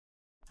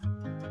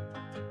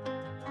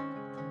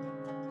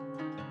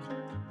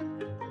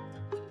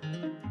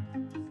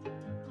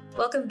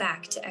Welcome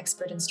back to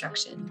Expert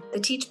Instruction, the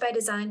Teach by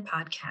Design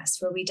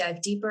podcast, where we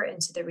dive deeper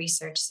into the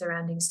research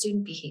surrounding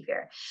student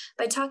behavior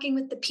by talking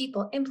with the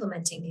people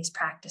implementing these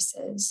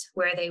practices,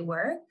 where they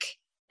work,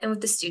 and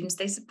with the students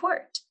they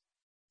support.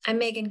 I'm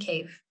Megan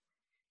Cave.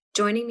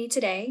 Joining me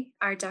today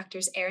are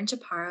Drs. Erin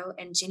Chaparro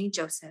and Ginny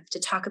Joseph to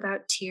talk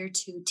about Tier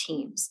 2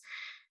 teams,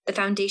 the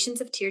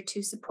foundations of Tier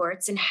 2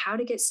 supports, and how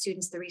to get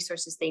students the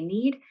resources they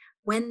need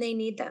when they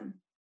need them.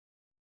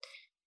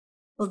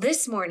 Well,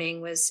 this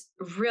morning was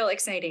real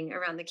exciting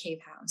around the Cave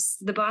House.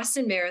 The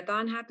Boston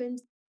Marathon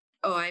happened.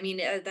 I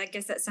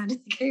guess that sounded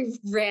like I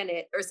ran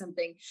it or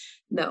something.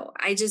 No,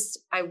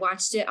 I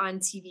watched it on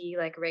TV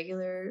like a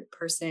regular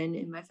person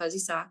in my fuzzy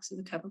socks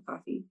with a cup of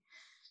coffee.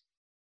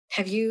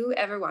 Have you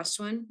ever watched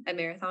a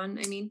marathon?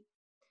 I mean,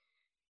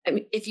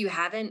 if you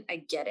haven't,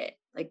 I get it.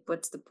 Like,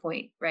 what's the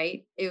point,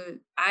 right?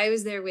 I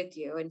was there with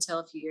you until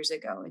a few years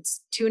ago.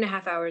 It's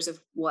 2.5 hours of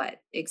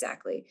what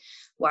exactly?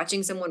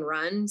 Watching someone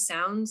run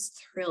sounds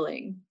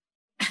thrilling.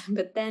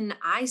 But then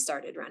I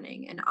started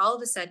running, and all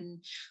of a sudden,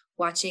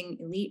 watching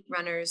elite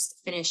runners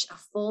finish a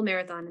full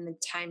marathon in the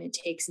time it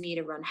takes me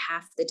to run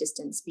half the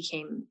distance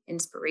became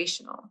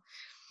inspirational.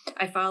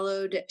 I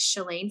followed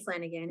Shalane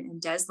Flanagan and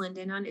Des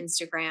Linden on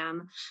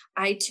Instagram.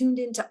 I tuned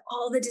into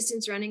all the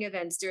distance running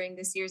events during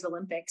this year's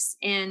Olympics.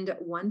 And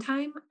one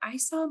time I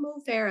saw Mo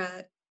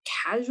Farah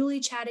casually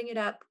chatting it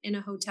up in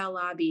a hotel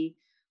lobby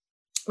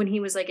when he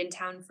was like in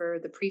town for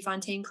the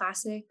Prefontaine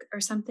Classic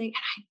or something. And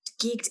I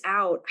geeked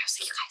out. I was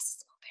like, you guys,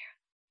 it's Mo Farah.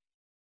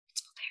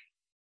 It's Mo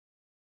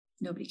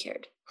Farah. Nobody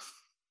cared.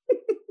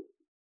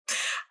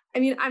 I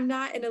mean, I'm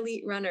not an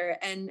elite runner.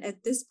 And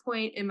at this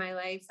point in my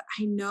life,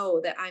 I know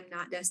that I'm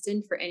not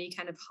destined for any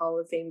kind of Hall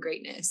of Fame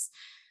greatness.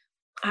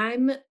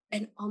 I'm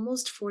an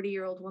almost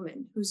 40-year-old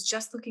woman who's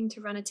just looking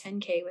to run a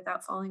 10K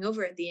without falling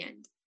over at the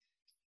end.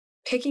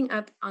 Picking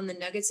up on the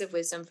nuggets of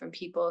wisdom from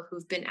people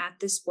who've been at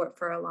this sport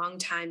for a long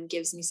time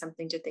gives me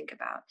something to think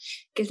about,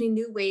 gives me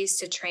new ways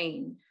to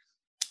train,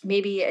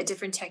 maybe a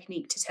different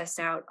technique to test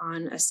out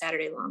on a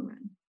Saturday long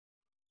run.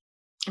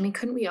 I mean,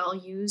 couldn't we all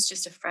use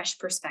just a fresh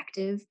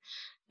perspective?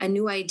 A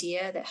new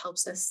idea that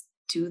helps us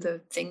do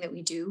the thing that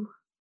we do?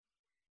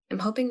 I'm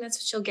hoping that's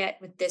what you'll get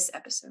with this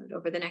episode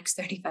over the next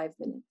 35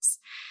 minutes.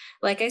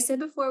 Like I said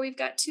before, we've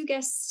got two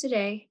guests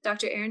today.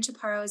 Dr. Erin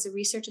Chaparro is a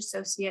research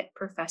associate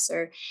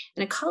professor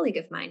and a colleague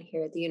of mine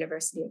here at the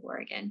University of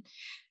Oregon.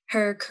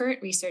 Her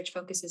current research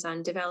focuses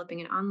on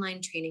developing an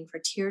online training for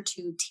Tier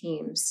 2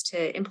 teams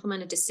to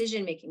implement a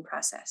decision-making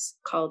process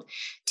called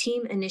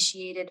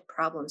Team-Initiated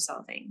Problem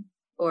Solving,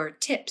 or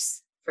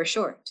TIPS for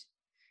short,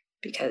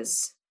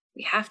 because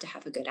we have to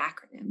have a good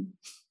acronym.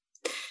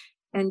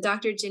 And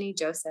Dr. Ginny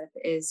Joseph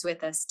is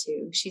with us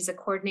too. She's a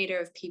coordinator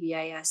of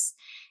PBIS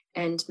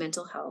and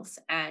mental health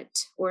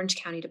at Orange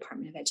County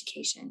Department of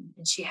Education.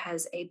 And she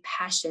has a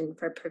passion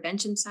for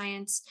prevention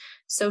science,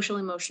 social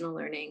emotional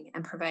learning,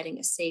 and providing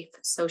a safe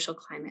social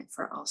climate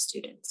for all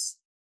students.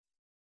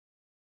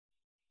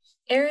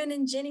 Erin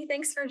and Ginny,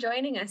 thanks for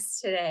joining us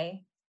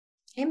today.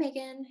 Hey,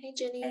 Megan. Hey,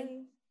 Ginny.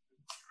 Hey.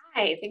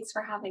 Hi, thanks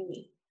for having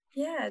me.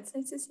 Yeah, it's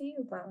nice to see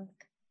you both.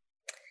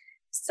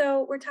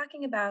 So we're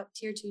talking about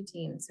Tier 2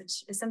 teams,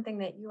 which is something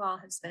that you all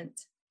have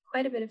spent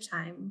quite a bit of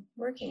time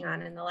working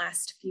on in the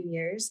last few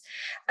years.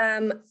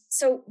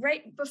 So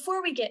right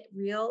before we get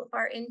real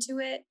far into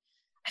it,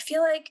 I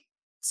feel like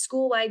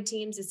school-wide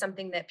teams is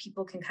something that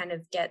people can kind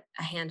of get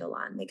a handle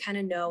on. They kind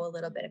of know a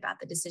little bit about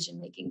the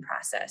decision-making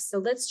process. So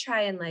let's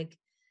try and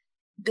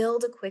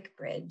build a quick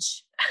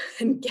bridge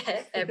and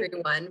get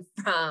everyone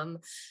from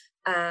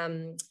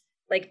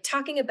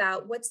talking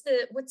about what's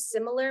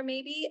similar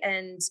maybe,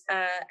 and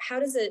how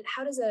does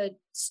a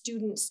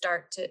student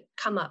start to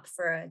come up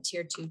for a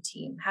Tier 2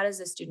 team? How does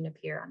a student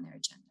appear on their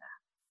agenda?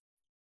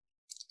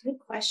 Good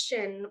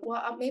question.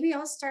 Well, maybe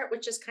I'll start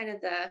with just kind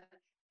of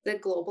the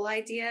global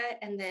idea,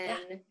 and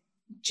then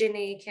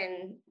Ginny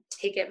can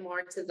take it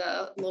more to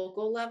the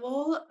local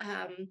level.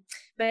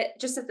 But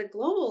just at the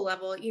global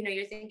level,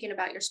 you're thinking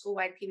about your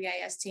school-wide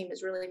PBIS team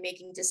is really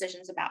making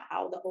decisions about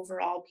how the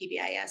overall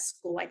PBIS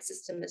school-wide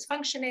system is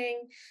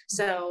functioning.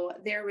 So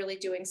they're really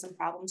doing some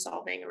problem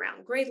solving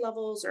around grade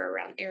levels or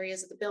around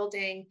areas of the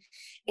building.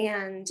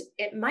 And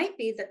it might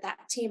be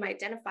that team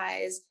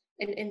identifies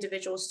an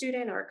individual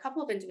student or a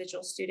couple of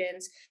individual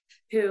students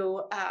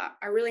who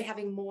are really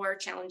having more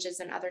challenges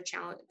than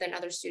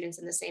other students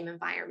in the same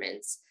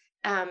environments.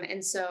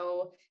 And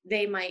so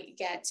they might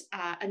get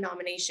a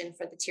nomination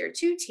for the Tier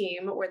 2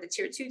 team, where the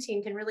Tier 2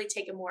 team can really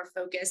take a more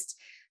focused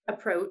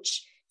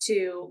approach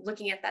to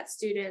looking at that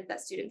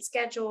student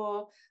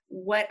schedule.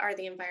 What are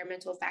the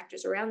environmental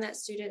factors around that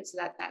student so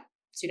that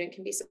student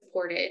can be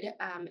supported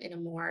in a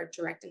more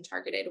direct and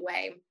targeted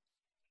way.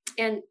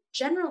 And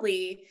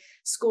generally,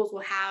 schools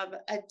will have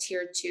a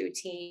Tier 2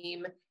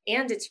 team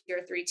and a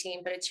Tier 3 team,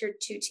 but a Tier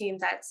 2 team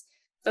that's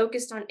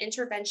focused on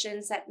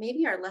interventions that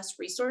maybe are less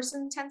resource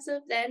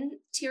intensive than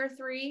tier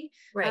 3,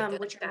 Right.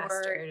 which are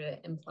Faster more,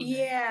 to implement.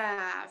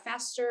 yeah,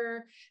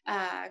 faster,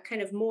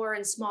 kind of more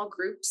in small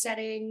group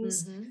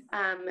settings.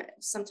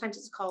 Sometimes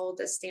it's called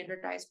a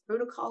standardized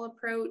protocol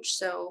approach.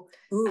 So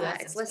Ooh,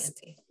 that it's sounds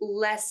fancy.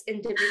 less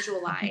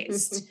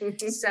individualized.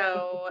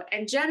 So,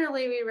 and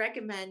generally we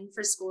recommend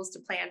for schools to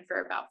plan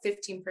for about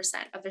 15%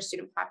 of their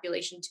student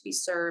population to be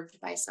served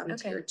by some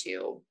Okay. tier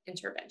 2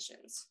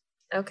 interventions.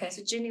 Okay.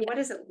 So Ginny, what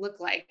does it look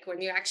like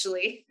when you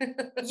actually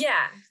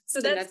Yeah.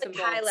 So the that's nuts the and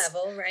high bolts?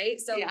 level, right?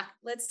 So Yeah.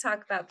 let's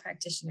talk about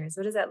practitioners.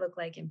 What does that look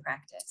like in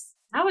practice?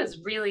 That was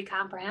really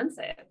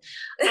comprehensive.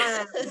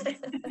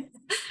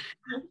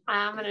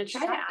 I'm going to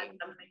try to add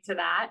something to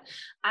that.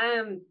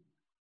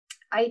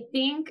 I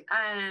think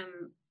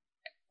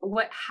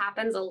what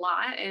happens a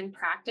lot in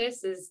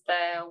practice is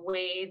the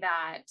way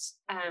that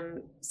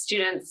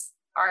students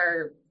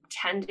are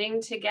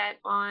tending to get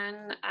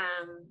on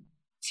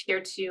tier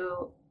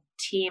 2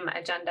 team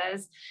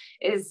agendas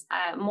is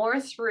more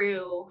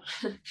through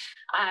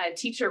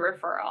teacher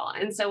referral.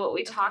 And so what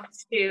we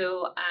talked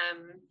to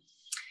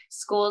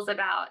schools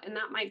about, and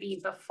that might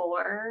be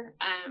before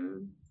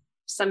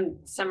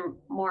some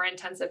more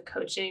intensive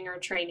coaching or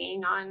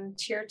training on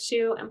tier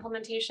 2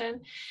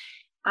 implementation.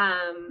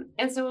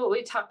 And so what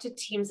we talk to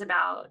teams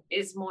about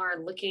is more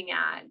looking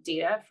at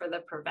data for the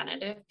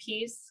preventative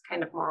piece,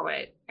 kind of more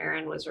what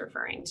Erin was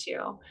referring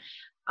to.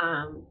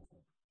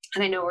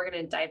 And I know we're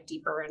going to dive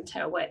deeper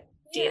into what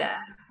data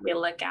we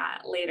look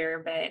at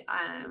later,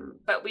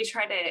 but we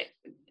try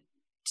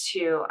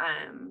to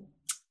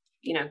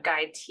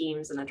guide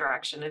teams in the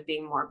direction of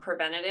being more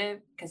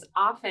preventative, because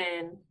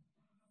often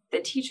the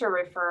teacher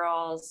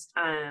referrals,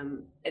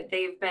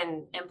 they've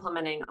been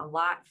implementing a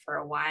lot for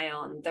a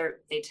while, and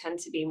they tend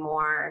to be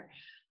more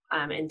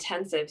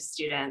intensive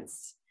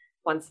students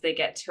once they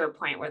get to a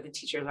point where the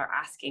teachers are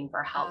asking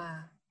for help.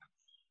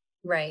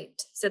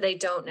 Right. So they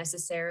don't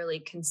necessarily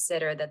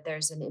consider that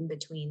there's an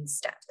in-between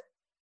step,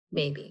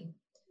 maybe.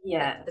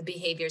 Yeah. The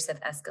behaviors have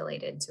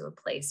escalated to a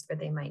place where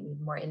they might need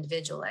more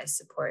individualized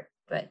support,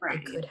 but they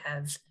could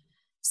have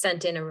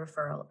sent in a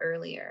referral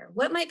earlier.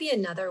 What might be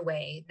another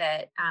way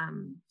that,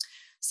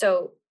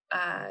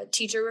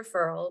 teacher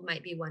referral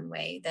might be one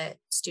way that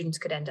students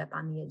could end up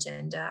on the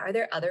agenda. Are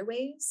there other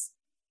ways?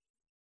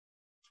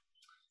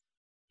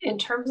 In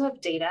terms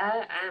of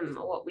data,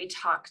 what we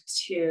talk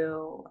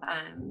to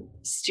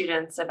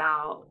students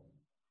about,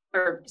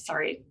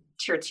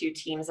 tier 2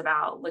 teams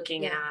about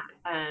looking at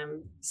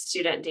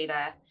student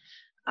data,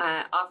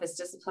 office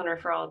discipline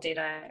referral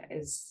data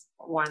is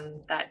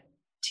one that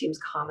teams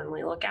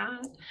commonly look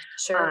at.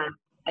 Sure.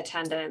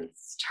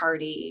 Attendance,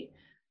 tardy,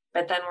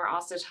 but then we're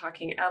also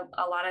talking,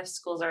 a lot of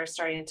schools are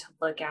starting to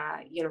look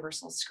at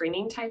universal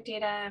screening type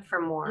data for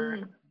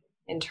more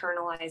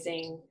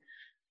internalizing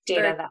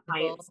data that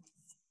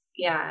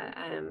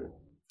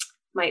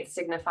might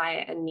signify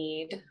a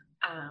need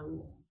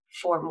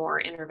for more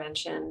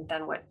intervention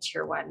than what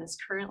tier 1 is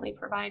currently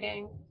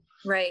providing.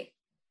 Right.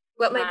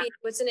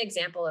 What's an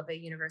example of a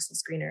universal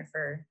screener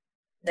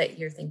that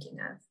you're thinking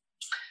of?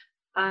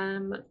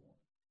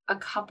 A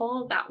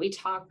couple that we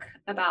talk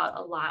about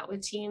a lot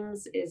with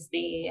teams is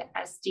the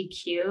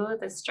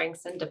SDQ, the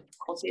Strengths and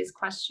Difficulties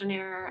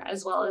Questionnaire,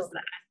 as well as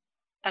the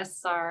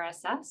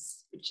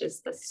SRSS, which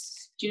is the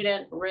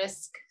Student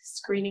Risk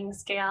Screening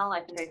Scale. I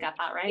think I got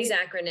that right. These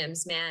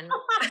acronyms, man.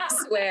 I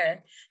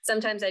swear.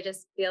 Sometimes I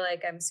just feel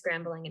like I'm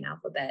scrambling an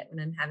alphabet when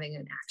I'm having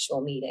an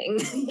actual meeting.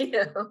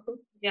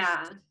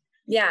 Yeah.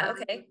 Yeah.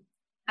 Okay.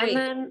 And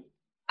then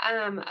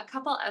a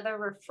couple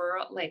other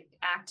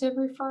active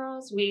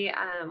referrals. We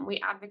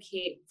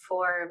advocate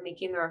for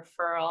making the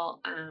referral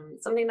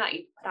something that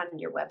you put on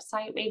your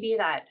website, maybe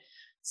that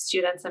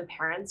students and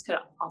parents could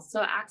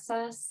also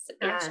access,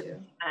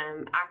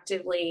 and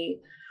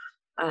actively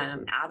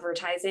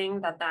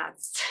advertising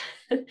that's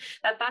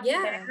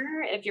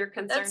there if you're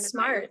concerned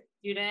about your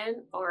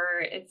student,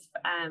 or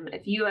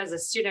if you as a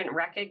student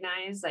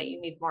recognize that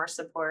you need more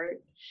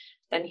support,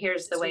 then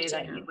here's the way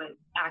that you would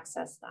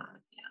access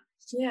that.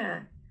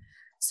 Yeah.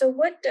 So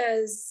what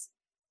does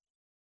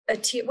the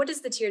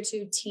tier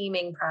 2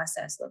 teaming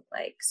process look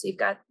like? So you've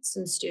got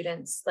some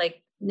students,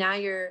 like now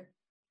you're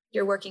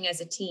working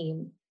as a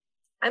team.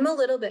 I'm a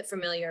little bit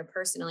familiar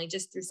personally,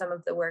 just through some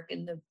of the work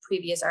in the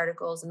previous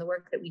articles and the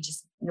work that we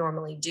just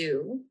normally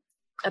do,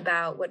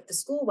 about what the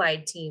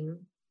school-wide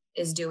team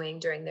is doing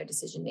during their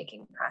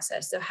decision-making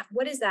process. So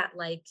what is that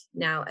like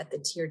now at the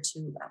tier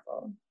 2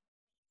 level?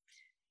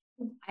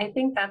 I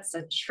think that's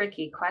a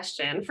tricky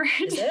question for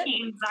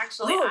teams,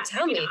 actually. Oh,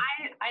 tell me.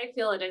 I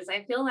feel it is.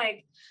 I feel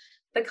like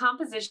the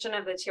composition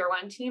of the tier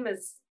 1 team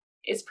is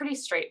pretty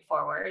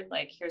straightforward.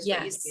 Like, here's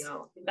what you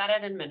do. You've got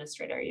an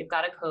administrator, you've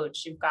got a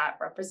coach, you've got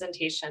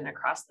representation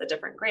across the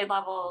different grade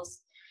levels,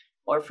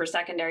 or for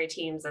secondary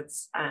teams,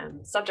 it's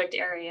subject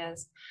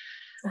areas.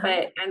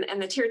 But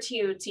and the tier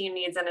 2 team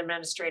needs an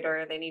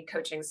administrator, they need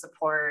coaching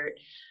support.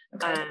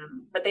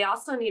 But they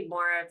also need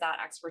more of that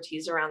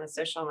expertise around the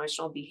social,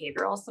 emotional,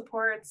 behavioral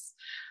supports.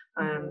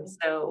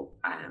 So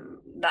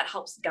that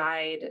helps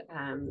guide,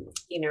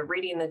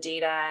 reading the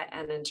data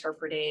and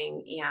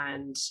interpreting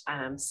and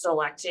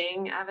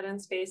selecting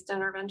evidence-based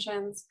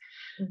interventions.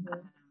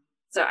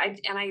 So I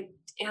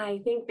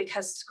think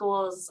because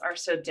schools are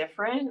so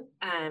different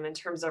in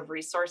terms of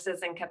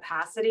resources and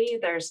capacity,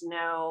 there's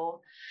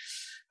no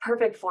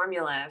perfect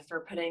formula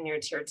for putting your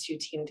tier 2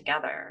 team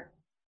together.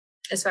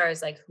 As far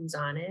as like who's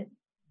on it.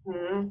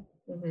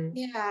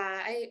 Yeah,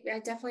 I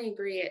definitely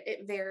agree.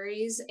 It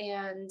varies.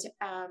 And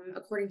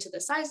according to the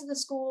size of the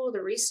school,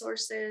 the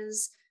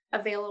resources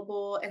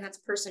available, and that's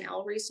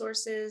personnel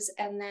resources.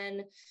 And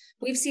then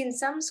we've seen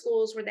some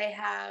schools where they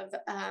have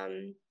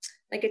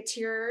like a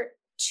tier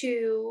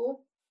 2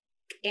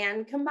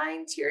 and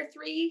combined tier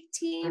 3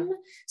 team.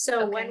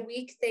 So one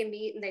week they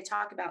meet and they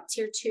talk about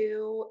tier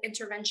 2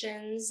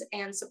 interventions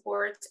and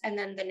support. And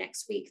then the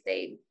next week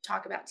they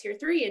talk about tier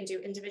 3 and do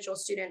individual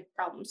student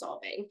problem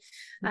solving.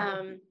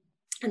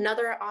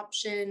 Another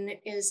option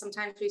is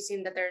sometimes we've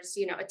seen that there's,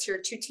 a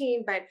tier 2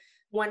 team, but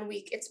one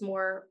week it's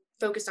more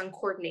focused on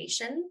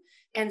coordination.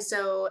 And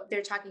so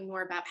they're talking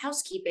more about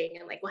housekeeping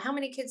and like, well, how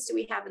many kids do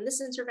we have in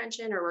this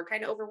intervention? Or we're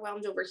kind of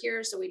overwhelmed over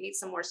here, so we need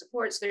some more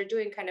support. So they're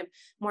doing kind of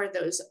more of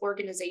those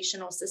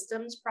organizational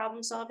systems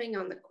problem solving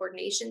on the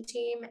coordination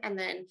team. And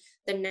then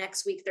the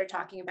next week they're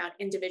talking about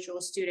individual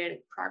student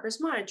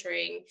progress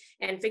monitoring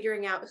and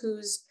figuring out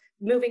who's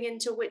moving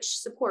into which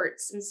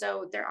supports. And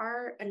so there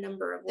are a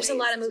number of ways. There's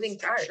a lot of moving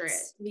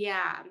parts.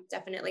 Yeah,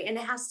 definitely. And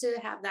it has to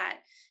have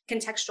that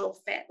contextual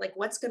fit, like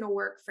what's going to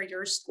work for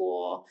your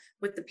school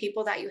with the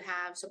people that you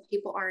have, so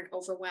people aren't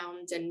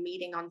overwhelmed and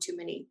meeting on too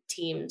many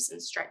teams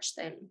and stretch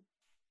them.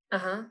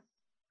 Are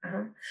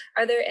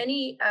there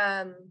any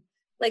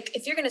like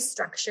if you're going to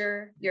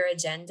structure your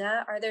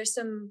agenda, are there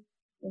some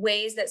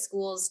ways that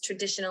schools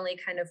traditionally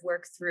kind of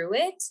work through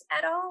it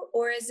at all,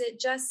 or is it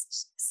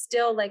just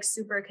still like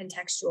super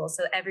contextual,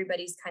 so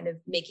everybody's kind of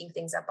making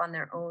things up on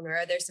their own? Or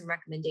are there some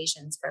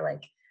recommendations for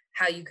like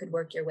how you could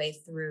work your way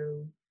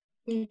through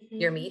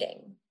your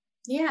meeting?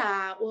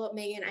 Yeah, well,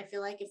 Megan, I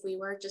feel like if we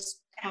were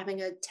just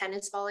having a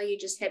tennis volley, you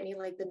just hit me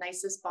like the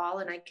nicest ball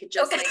and I could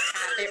just like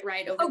have it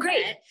right over the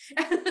net.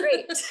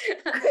 Great.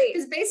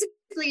 Because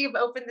basically you've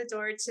opened the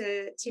door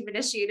to team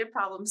initiated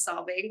problem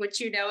solving,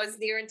 which is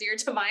near and dear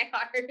to my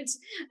heart.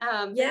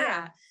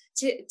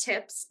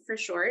 Tips for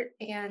short.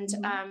 And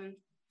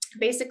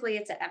basically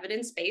it's an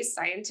evidence-based,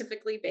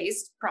 scientifically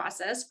based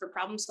process for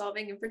problem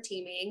solving and for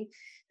teaming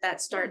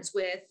that starts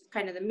with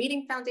kind of the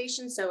meeting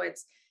foundation. So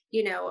it's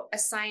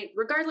assign,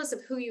 regardless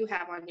of who you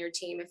have on your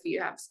team, if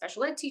you have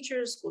special ed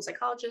teachers, school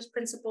psychologists,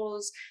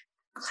 principals,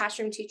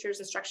 classroom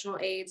teachers, instructional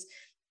aides,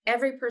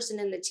 every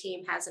person in the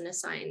team has an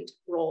assigned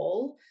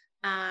role.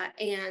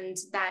 And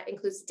that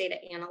includes data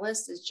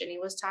analyst, as Jenny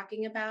was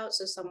talking about.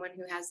 So someone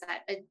who has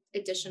that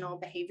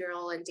additional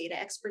behavioral and data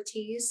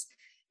expertise.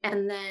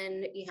 And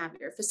then you have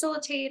your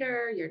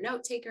facilitator, your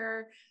note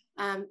taker.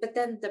 But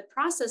then the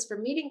process for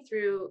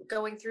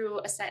going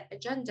through a set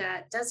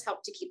agenda does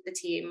help to keep the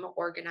team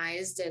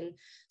organized and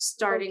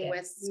starting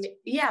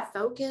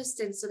focused.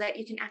 And so that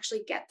you can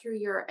actually get through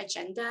your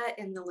agenda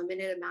in the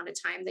limited amount of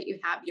time that you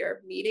have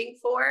your meeting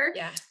for.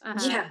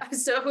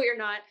 So you're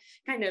not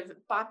kind of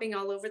bopping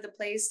all over the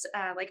place.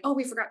 Like, oh,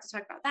 we forgot to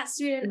talk about that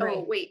student. Right.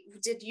 Oh, wait,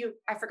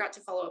 I forgot to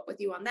follow up with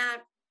you on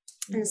that.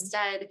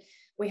 Instead,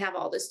 we have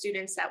all the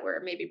students that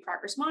were maybe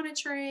progress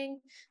monitoring.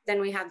 Then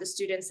we have the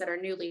students that are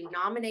newly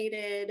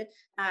nominated.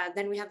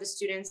 Then we have the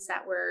students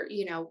that were,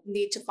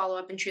 need to follow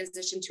up and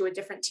transition to a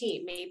different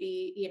team.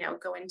 Maybe,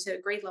 go into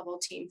a grade level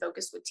team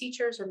focused with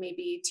teachers, or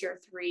maybe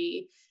tier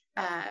 3,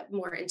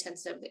 more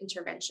intensive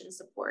intervention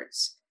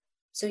supports.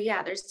 So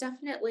yeah, there's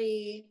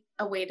definitely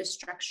a way to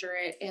structure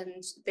it,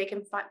 and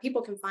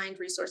people can find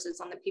resources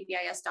on the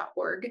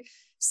ppis.org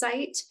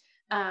site.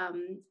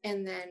 And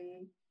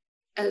then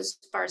as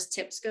far as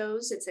tips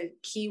goes, it's a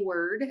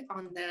keyword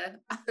on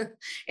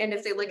and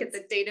if they look at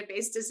the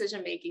database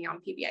decision making on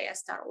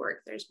ppis.org,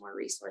 there's more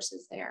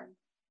resources there.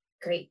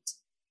 Great.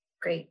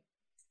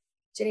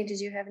 Jenny,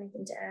 did you have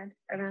anything to add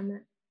around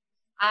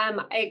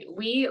that?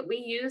 We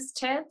use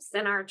tips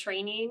in our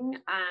training,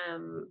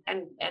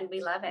 and we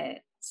love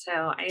it. So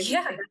I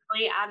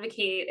really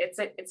advocate.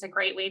 It's a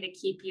great way to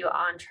keep you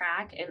on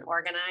track and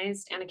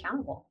organized and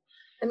accountable.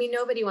 I mean,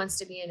 nobody wants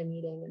to be in a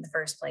meeting in the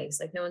first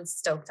place. Like, no one's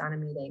stoked on a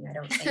meeting, I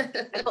don't think.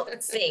 I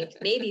don't think.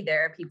 Maybe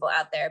there are people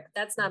out there, but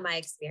that's not my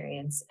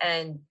experience.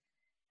 And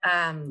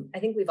I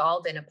think we've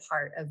all been a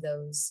part of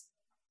those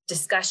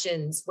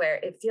discussions where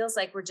it feels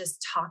like we're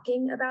just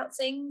talking about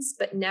things,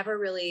 but never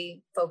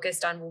really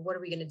focused on, well, what are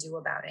we going to do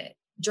about it?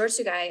 George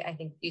Sugai, I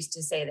think, used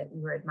to say that we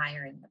were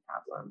admiring the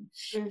problem.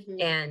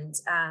 And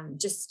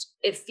just,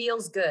 it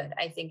feels good,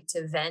 I think,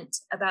 to vent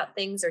about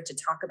things or to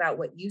talk about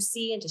what you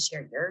see and to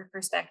share your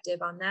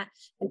perspective on that.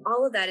 And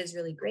all of that is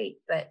really great.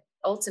 But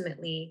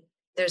ultimately,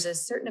 there's a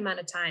certain amount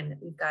of time that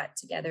we've got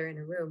together in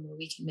a room where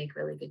we can make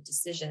really good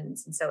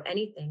decisions. And so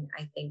anything,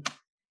 I think,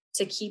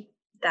 to keep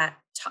that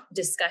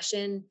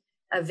discussion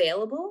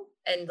available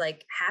and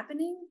like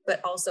happening, but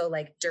also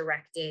like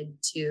directed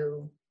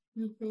to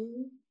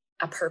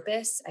a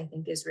purpose, I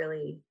think is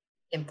really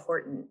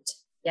important.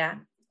 Yeah.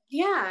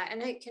 Yeah.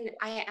 And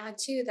I add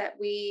too that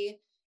we,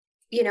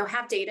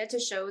 have data to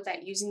show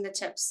that using the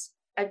TIPS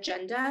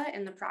agenda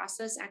and the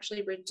process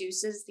actually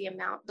reduces the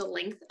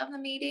length of the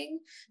meeting.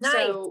 Nice.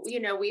 So,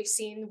 we've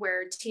seen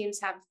where teams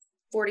have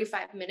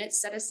 45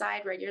 minutes set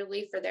aside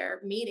regularly for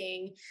their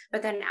meeting,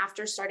 but then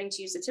after starting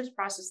to use the TIPS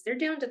process, they're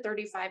down to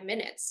 35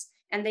 minutes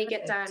and they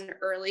get done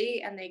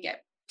early and they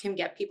can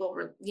get people,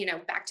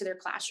 back to their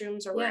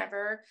classrooms or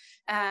wherever.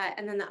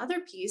 And then the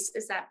other piece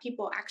is that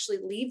people actually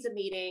leave the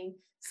meeting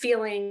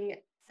feeling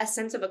a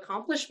sense of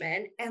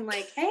accomplishment and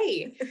like,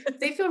 hey,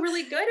 they feel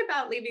really good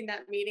about leaving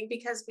that meeting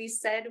because we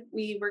said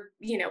we were,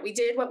 we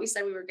did what we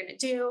said we were going to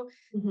do.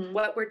 Mm-hmm.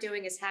 What we're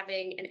doing is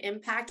having an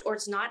impact, or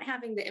it's not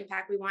having the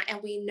impact we want, and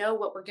we know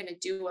what we're going to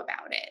do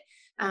about it.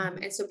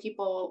 And so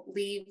people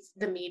leave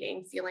the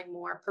meeting feeling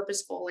more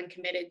purposeful and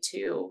committed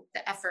to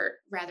the effort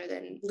rather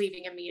than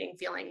leaving a meeting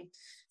feeling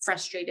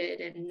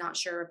frustrated and not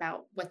sure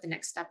about what the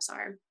next steps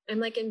are. I'm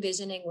like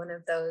envisioning one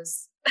of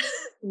those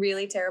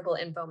really terrible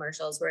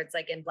infomercials where it's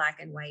like in black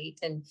and white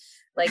and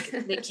like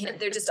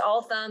they're just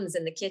all thumbs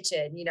in the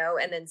kitchen,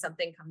 and then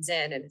something comes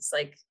in and it's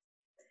like,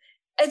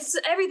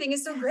 everything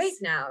is so great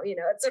now,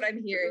 that's what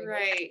I'm hearing.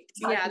 Right.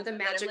 Yeah. The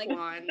magic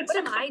wand. What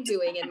am I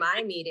doing in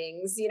my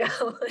meetings?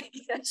 Like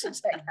I should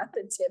check out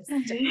the TIPS.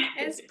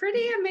 It's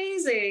pretty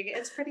amazing.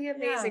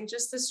 Yeah.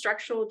 Just the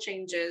structural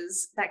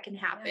changes that can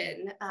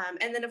happen. Yeah.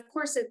 And then of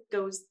course it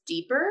goes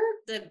deeper.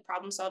 The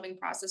problem solving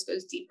process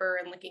goes deeper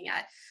and looking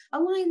at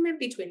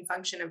alignment between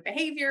function and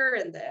behavior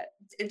and the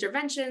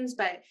interventions.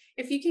 But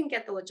if you can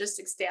get the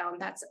logistics down,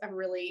 that's a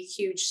really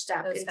huge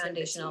step. Those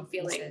foundational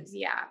feelings.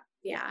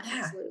 Yeah,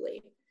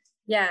 absolutely.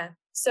 Yeah.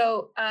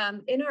 So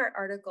in our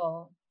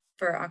article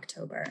for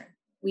October,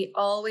 we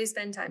always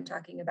spend time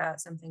talking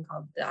about something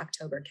called the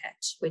October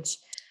Catch, which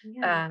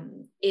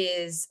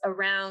is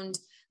around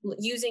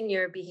using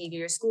your behavior,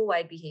 your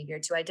school-wide behavior,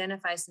 to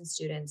identify some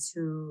students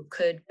who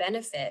could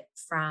benefit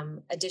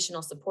from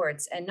additional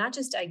supports, and not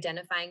just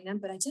identifying them,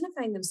 but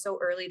identifying them so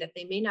early that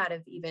they may not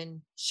have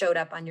even showed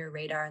up on your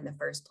radar in the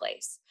first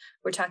place.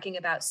 We're talking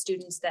about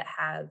students that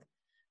have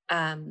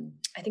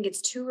I think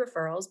it's 2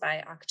 referrals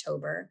by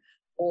October,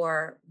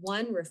 or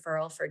 1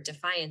 referral for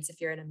defiance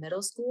if you're in a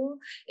middle school.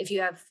 If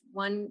you have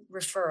 1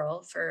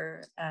 referral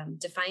for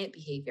defiant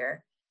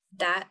behavior,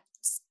 that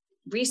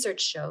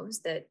research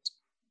shows that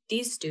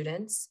these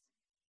students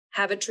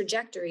have a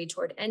trajectory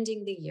toward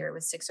ending the year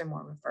with 6 or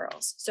more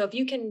referrals. So if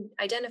you can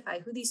identify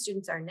who these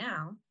students are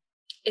now,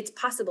 it's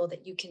possible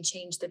that you can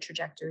change the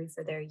trajectory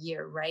for their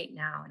year right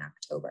now in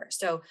October.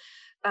 So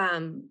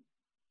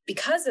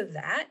because of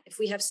that, if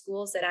we have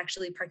schools that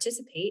actually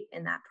participate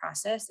in that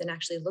process and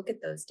actually look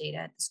at those data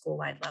at the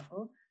school-wide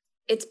level,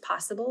 it's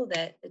possible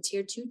that the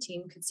Tier 2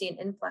 team could see an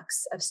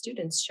influx of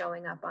students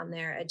showing up on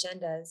their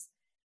agendas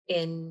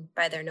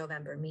by their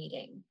November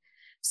meeting.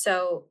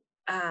 So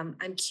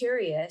I'm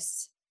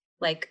curious,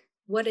 like,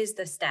 what is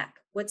the step?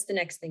 What's the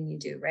next thing you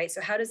do, right?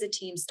 So how does a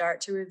team start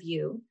to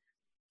review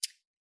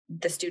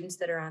the students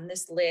that are on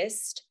this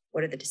list?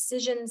 What are the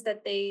decisions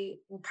that they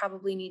will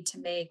probably need to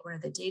make? What are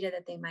the data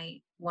that they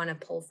might want to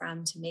pull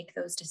from to make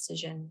those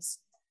decisions?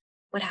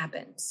 What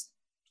happens?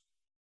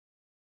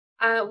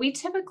 We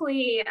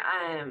typically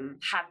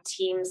have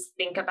teams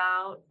think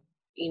about,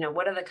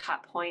 what are the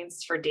cut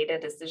points for data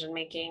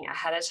decision-making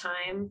ahead of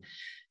time.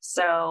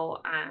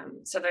 So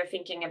they're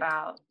thinking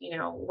about,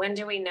 when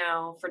do we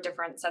know for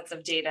different sets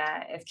of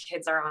data if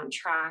kids are on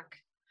track,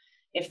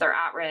 if they're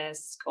at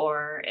risk,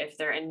 or if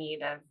they're in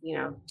need of,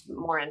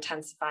 more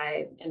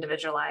intensified,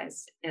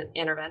 individualized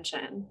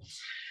intervention.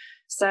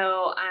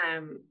 So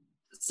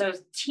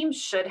teams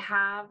should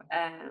have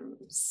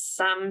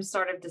some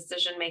sort of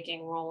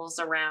decision-making rules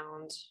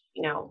around,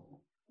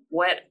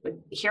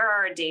 here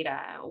are our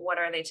data, what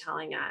are they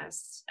telling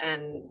us?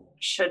 And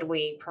should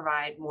we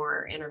provide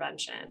more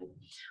intervention,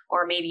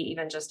 or maybe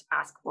even just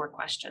ask more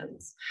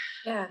questions?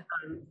 Yeah.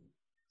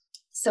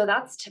 So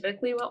that's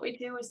typically what we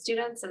do with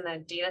students and the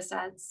data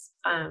sets.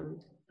 Go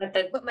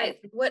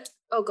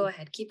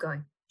ahead, keep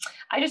going.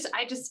 I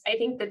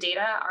think the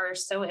data are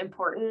so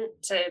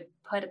important to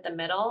put at the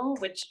middle,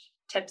 which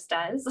TIPS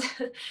does.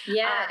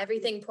 Yeah,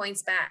 everything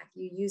points back.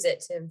 You use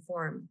it to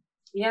inform.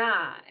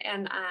 Yeah.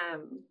 And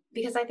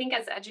because I think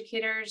as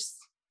educators,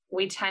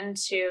 we tend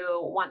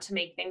to want to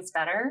make things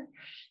better.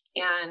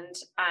 And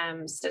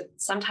so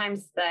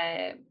sometimes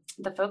the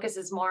focus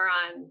is more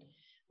on,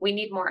 we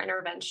need more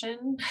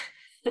intervention,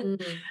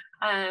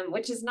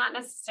 which is not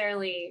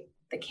necessarily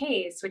the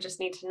case. We just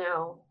need to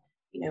know,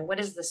 what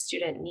does the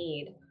student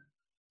need?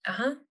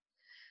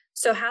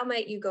 So how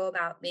might you go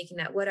about making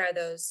that? What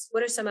are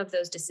some of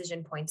those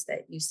decision points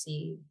that you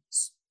see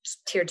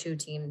Tier 2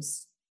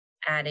 teams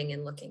adding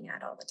and looking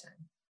at all the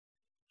time?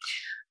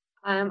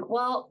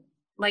 Well,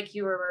 like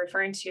you were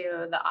referring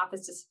to, the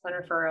office discipline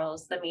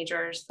referrals, the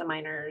majors, the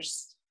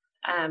minors,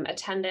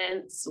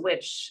 attendance,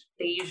 which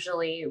they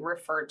usually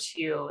refer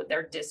to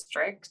their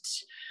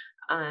district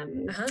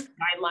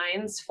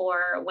guidelines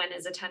for when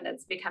is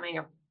attendance becoming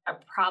a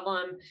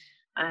problem.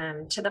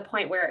 to the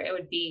point where it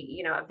would be,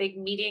 you know, a big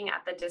meeting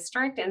at the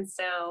district. And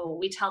so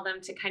we tell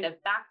them to kind of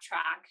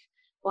backtrack.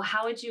 Well,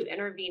 how would you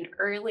intervene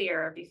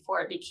earlier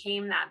before it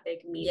became that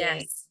big meeting?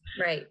 Yes,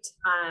 right.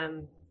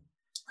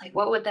 Like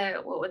what would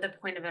the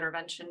point of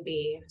intervention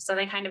be? So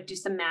they kind of do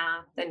some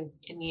math and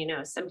you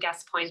know, some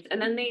guess points,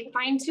 and then they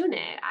fine tune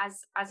it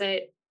as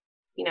it,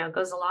 you know,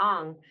 goes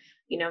along.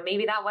 You know,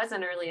 maybe that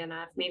wasn't early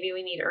enough. Maybe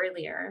we need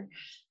earlier.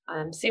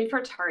 Same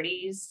for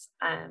tardies.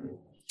 And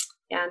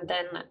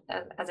then,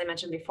 as I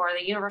mentioned before,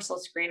 the universal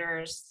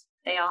screeners,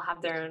 they all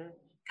have their own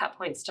cut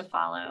points to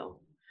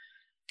follow.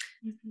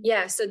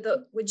 Yeah. So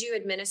would you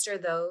administer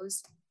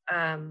those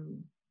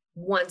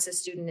once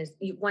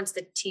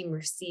the team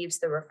receives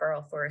the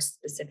referral for a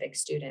specific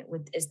student?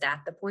 Is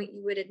that the point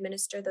you would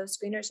administer those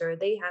screeners, or are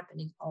they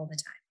happening all the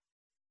time?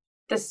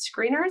 The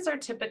screeners are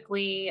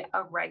typically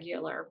a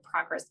regular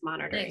progress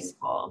monitoring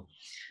tool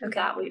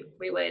that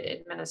we would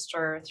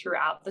administer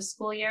throughout the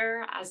school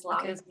year, as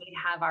long as we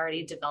have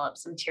already developed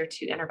some tier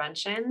 2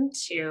 intervention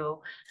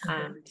to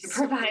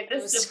provide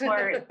the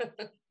support.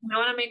 We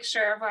want to make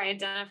sure if we're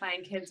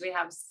identifying kids, we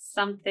have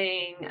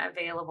something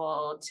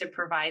available to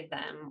provide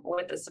them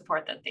with the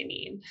support that they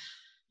need.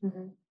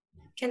 Mm-hmm.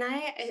 Can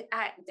I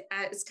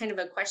it's kind of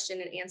a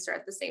question and answer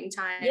at the same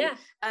time. Yeah.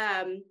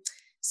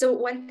 So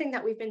one thing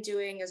that we've been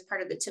doing as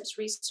part of the TIPS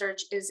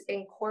research is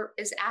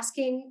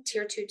asking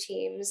tier 2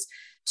 teams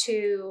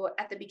to,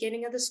 at the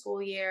beginning of the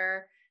school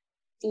year,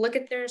 look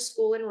at their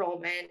school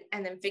enrollment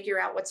and then figure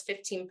out what's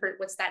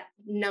that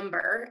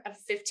number of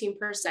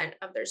 15%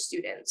 of their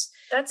students.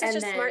 That's such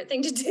a smart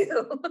thing to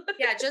do.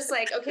 Yeah. Just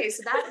like, okay,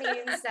 so that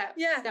means that,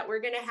 that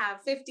we're going to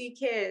have 50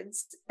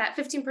 kids, that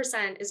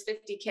 15% is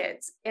 50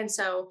 kids. And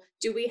so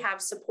do we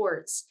have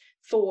supports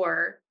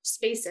for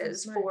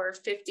spaces for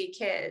 50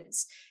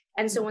 kids?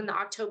 And so when the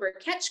October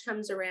catch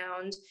comes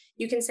around,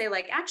 you can say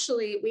like,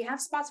 actually, we have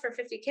spots for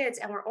 50 kids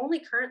and we're only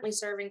currently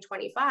serving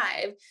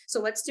 25.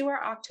 So let's do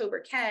our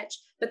October catch,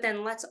 but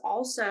then let's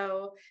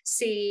also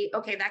see,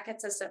 okay, that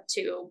gets us up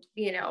to,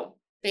 you know,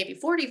 maybe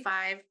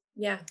 45.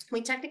 Yeah.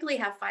 We technically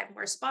have 5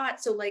 more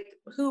spots. So like,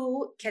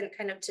 who can,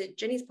 kind of to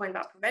Jenny's point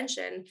about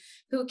prevention,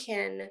 who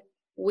can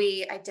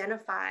we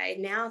identify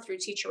now through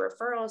teacher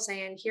referral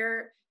saying,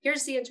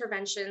 here's the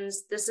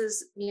interventions. This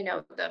is, you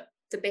know, the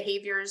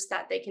behaviors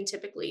that they can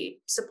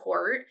typically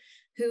support.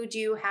 Who do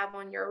you have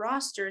on your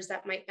rosters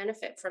that might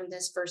benefit from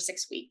this for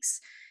 6 weeks,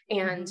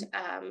 and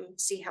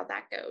see how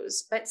that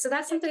goes. But so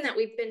that's something that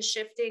we've been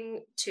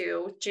shifting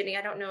to. Jenny,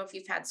 I don't know if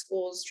you've had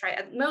schools try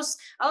a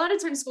lot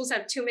of times schools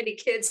have too many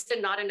kids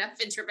and not enough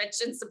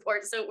intervention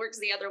support. So it works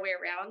the other way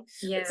around.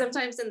 Yeah. But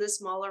sometimes in the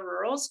smaller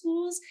rural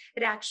schools,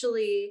 it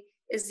actually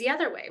is the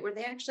other way, where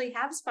they actually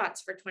have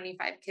spots for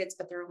 25 kids,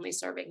 but they're only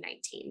serving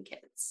 19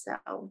 kids.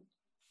 So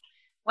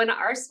when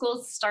our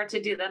schools start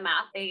to do the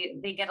math,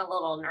 they get a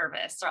little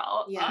nervous. So,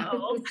 Yeah.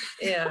 How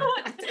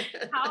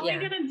are we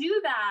going to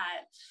do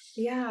that?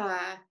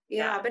 Yeah.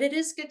 But it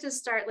is good to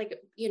start, like,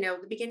 you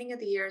know, the beginning of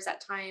the year is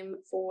that time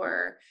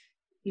for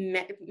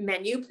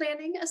menu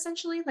planning,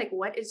 essentially. Like,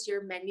 what is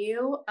your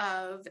menu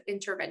of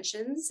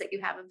interventions that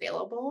you have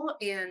available,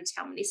 and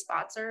how many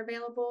spots are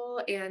available?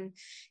 And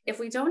if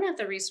we don't have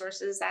the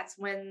resources, that's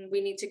when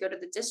we need to go to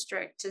the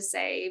district to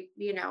say,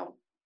 you know,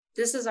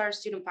 this is our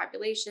student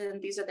population.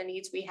 These are the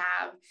needs we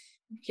have.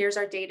 Here's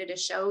our data to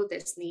show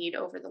this need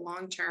over the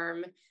long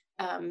term.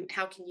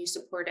 How can you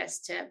support us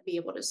to be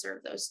able to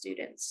serve those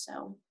students?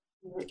 So,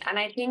 and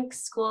I think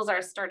schools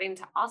are starting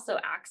to also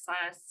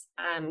access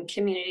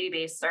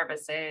community-based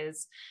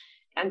services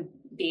and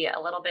be a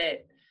little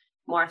bit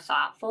more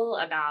thoughtful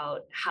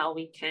about how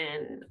we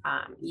can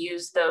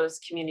use those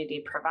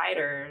community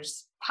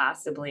providers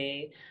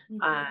possibly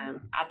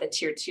at the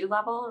tier 2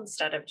 level,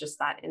 instead of just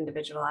that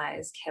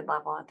individualized kid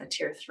level at the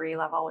tier 3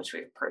 level, which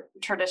we've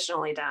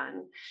traditionally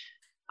done.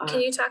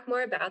 Can you talk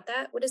more about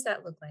that? What does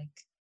that look like,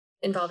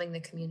 involving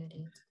the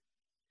community?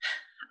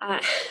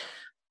 How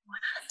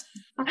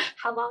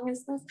long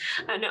is this?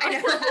 No.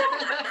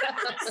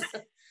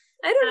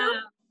 I don't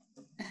know.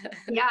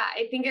 Yeah,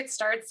 I think it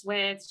starts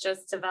with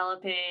just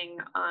developing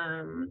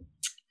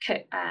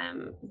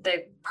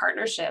the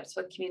partnerships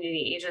with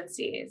community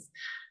agencies.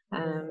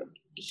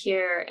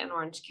 Here in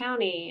Orange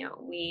County,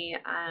 we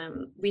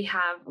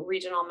have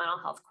regional mental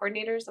health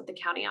coordinators at the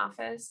county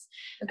office.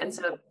 Okay. And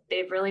so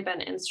they've really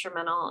been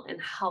instrumental in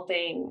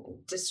helping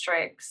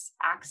districts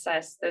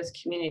access those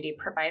community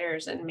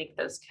providers and make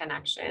those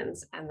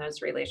connections and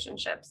those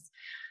relationships.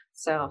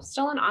 So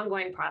still an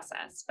ongoing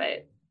process,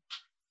 but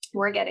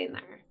we're getting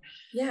there.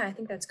 Yeah, I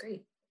think that's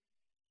great.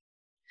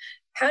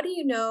 How do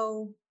you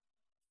know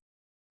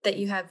that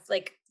you have,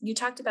 like, you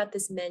talked about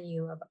this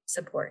menu of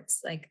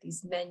supports, like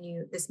this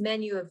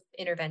menu of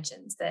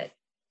interventions that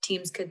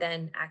teams could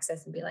then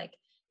access and be like,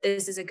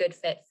 this is a good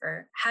fit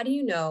for. How do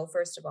you know,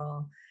 first of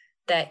all,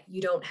 that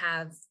you don't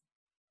have,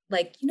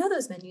 like, you know,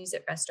 those menus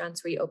at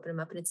restaurants where you open them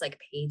up and it's like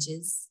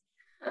pages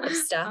of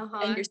stuff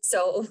and you're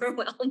so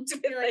overwhelmed.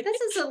 You're like,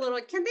 this is a little,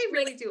 can they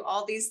really do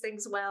all these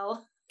things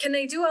well? Can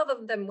they do all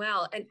of them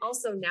well? And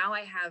also now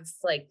I have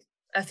like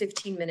a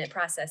 15-minute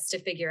process to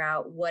figure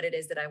out what it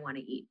is that I want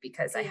to eat,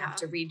 because I have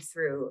to read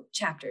through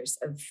chapters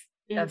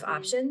of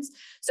options.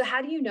 So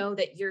how do you know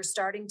that you're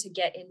starting to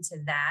get into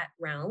that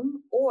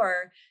realm,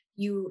 or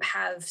you've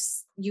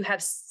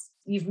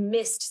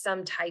missed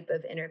some type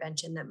of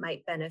intervention that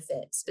might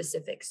benefit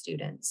specific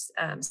students,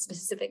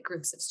 specific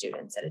groups of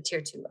students at a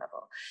tier 2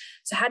 level?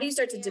 So how do you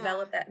start to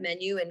develop that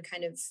menu and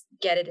kind of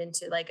get it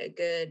into like a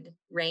good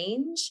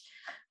range?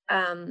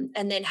 And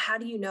then how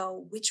do you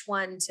know which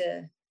one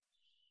to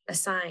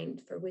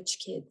assign for which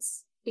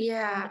kids?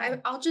 Yeah,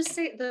 I'll just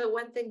say the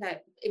one thing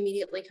that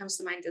immediately comes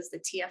to mind is the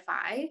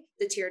TFI,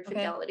 the Tiered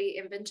Fidelity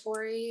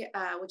Inventory,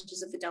 which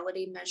is a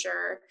fidelity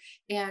measure.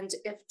 And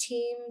if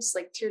teams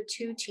like tier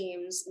 2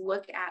 teams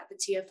look at the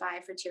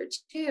TFI for tier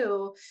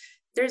 2,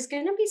 there's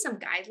going to be some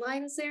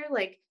guidelines there.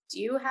 Like, do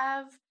you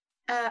have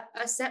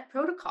a set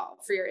protocol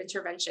for your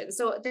intervention?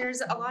 So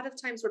there's a lot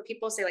of times where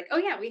people say like, oh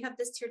yeah, we have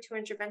this tier 2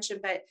 intervention,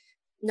 but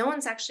no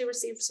one's actually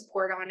received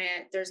support on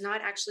it. There's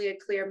not actually a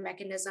clear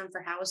mechanism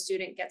for how a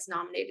student gets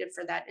nominated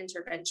for that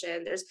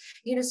intervention. There's,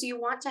 so you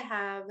want to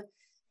have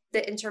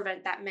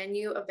that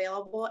menu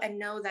available and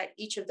know that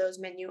each of those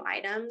menu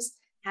items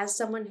has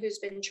someone who's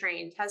been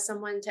trained, has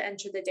someone to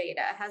enter the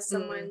data, has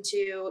someone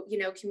to,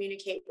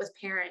 communicate with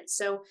parents.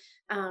 So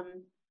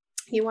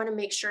you want to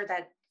make sure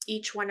that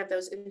each one of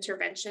those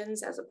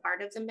interventions as a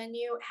part of the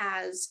menu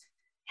has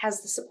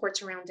the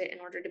supports around it in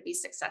order to be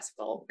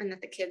successful, and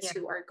that the kids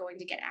who are going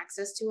to get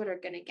access to it are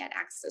going to get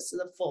access to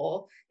the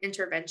full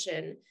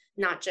intervention,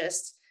 not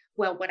just,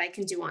 well, what I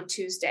can do on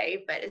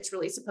Tuesday, but it's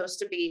really supposed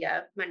to be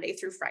a Monday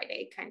through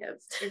Friday kind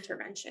of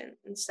intervention.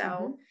 And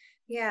so,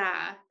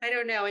 I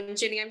don't know. And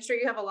Ginny, I'm sure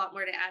you have a lot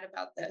more to add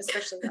about this,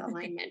 especially the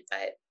alignment,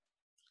 but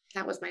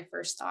that was my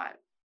first thought.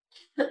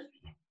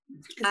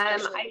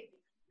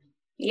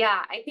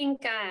 I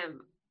think,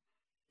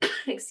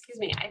 excuse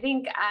me. I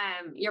think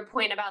your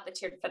point about the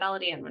tiered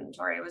fidelity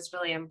inventory was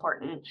really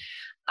important.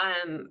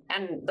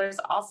 And there's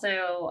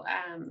also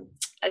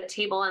a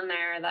table in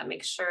there that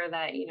makes sure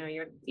that,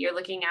 you're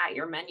looking at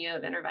your menu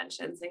of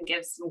interventions and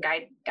gives some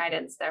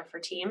guidance there for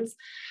teams.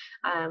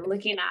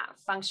 Looking at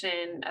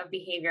function of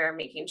behavior,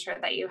 making sure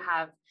that you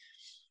have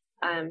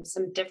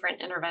some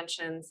different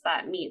interventions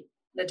that meet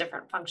the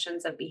different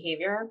functions of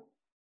behavior.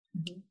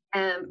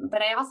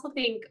 But I also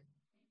think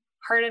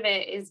part of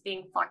it is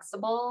being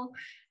flexible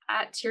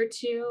at tier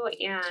 2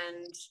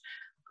 and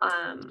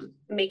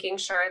making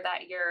sure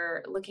that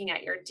you're looking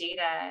at your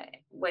data,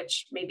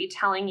 which may be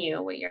telling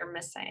you what you're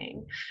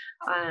missing.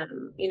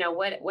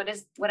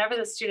 Whatever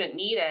the student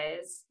need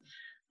is,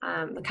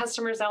 the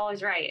customer's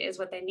always right, is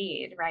what they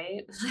need,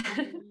 right?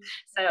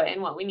 So,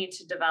 and what we need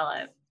to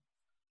develop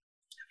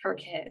for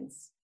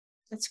kids.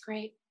 That's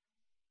great.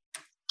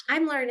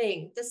 I'm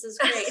learning. This is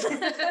great.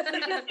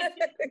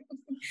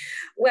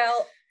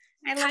 Well,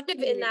 kind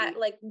of in that,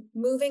 like,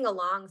 moving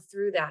along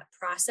through that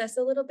process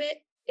a little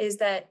bit, is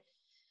that,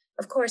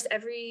 of course,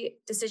 every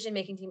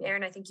decision-making team,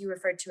 Erin, I think you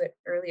referred to it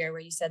earlier,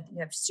 where you said you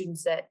have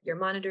students that you're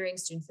monitoring,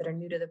 students that are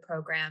new to the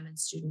program, and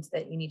students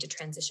that you need to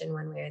transition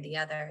one way or the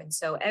other. And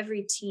so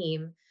every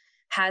team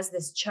has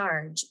this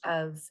charge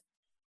of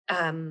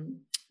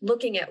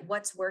looking at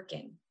what's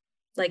working.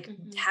 Like,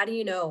 how do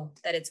you know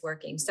that it's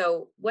working?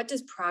 So what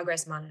does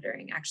progress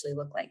monitoring actually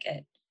look like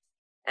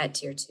at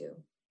tier 2?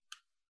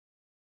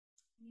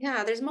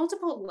 Yeah, there's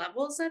multiple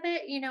levels of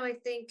it. I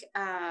think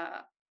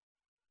I'll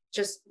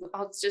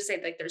just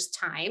say, like, there's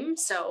time.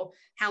 So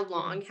how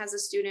long has a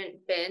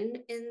student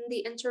been in the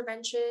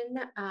intervention?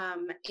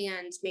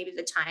 And maybe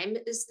the time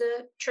is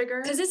the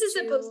trigger. Because this is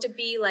supposed to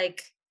be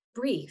like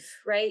brief,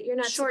 right? You're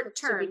not short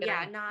term.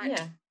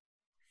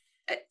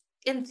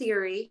 In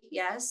theory,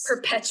 yes.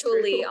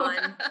 Perpetually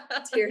on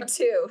tier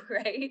 2,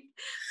 right?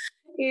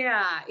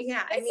 Yeah.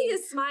 I see a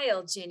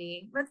smile,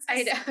 Ginny.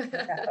 I know.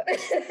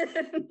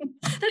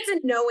 That's a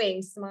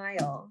knowing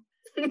smile.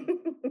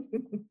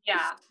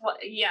 Yeah. Well,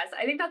 yes,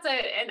 I think that's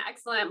an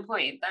excellent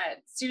point,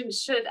 that students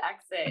should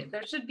exit.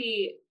 There should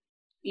be,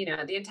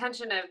 the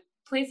intention of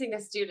placing a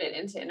student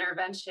into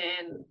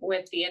intervention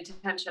with the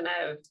intention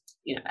of,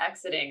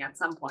 exiting at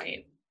some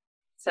point.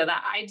 So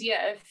that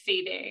idea of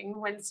fading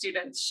when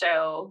students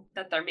show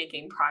that they're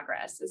making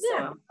progress is so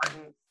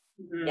important.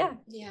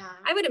 Yeah.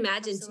 I would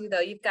imagine too,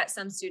 though, you've got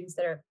some students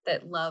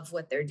that love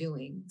what they're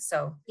doing.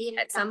 So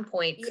at some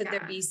point, could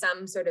there be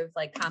some sort of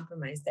like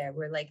compromise there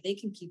where, like, they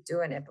can keep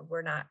doing it, but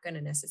we're not going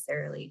to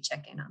necessarily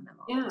check in on them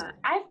all the time?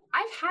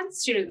 I've had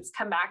students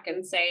come back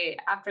and say,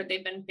 after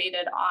they've been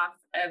faded off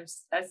of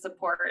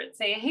support,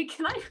 say, hey,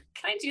 can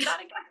I do that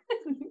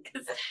again?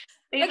 Because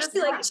they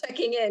actually like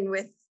checking in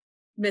with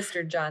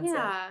Mr. Johnson.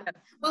 Yeah.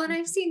 Well, and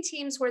I've seen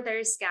teams where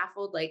there's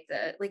scaffold, like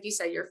you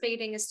said, you're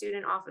fading a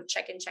student off of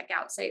check in, check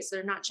out, so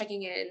they're not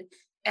checking in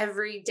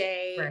every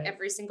day, Right.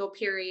 every single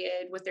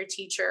period with their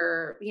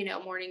teacher,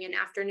 morning and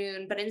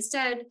afternoon. But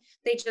instead,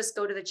 they just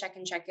go to the check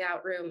and check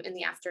out room in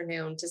the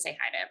afternoon to say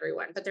hi to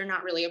everyone, but they're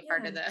not really a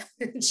part of the,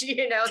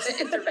 the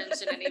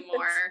intervention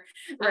anymore.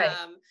 Right.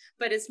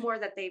 But it's more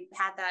that they've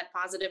had that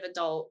positive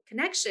adult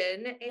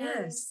connection, and,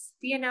 Yes.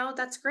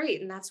 that's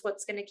great. And that's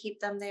what's going to keep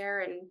them there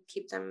and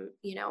keep them,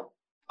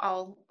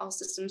 all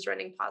systems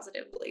running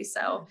positively.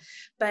 So,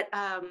 but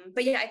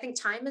yeah, I think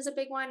time is a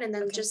big one. And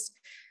then just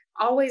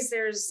always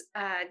there's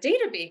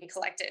data being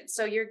collected.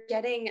 So you're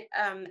getting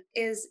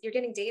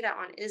data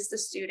on, is the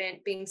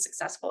student being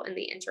successful in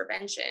the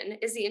intervention?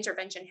 Is the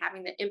intervention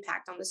having the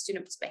impact on the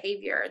student's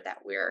behavior that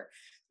we're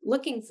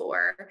looking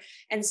for?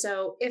 And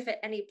so if at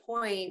any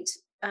point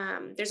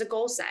there's a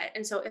goal set,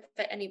 and so if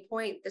at any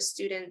point the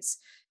student's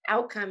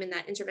outcome in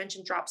that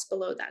intervention drops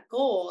below that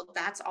goal,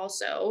 that's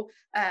also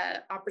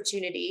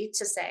opportunity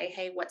to say,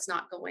 hey, what's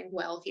not going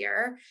well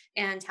here?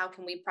 And how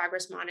can we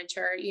progress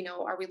monitor?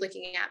 Are we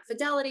looking at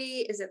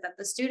fidelity? Is it that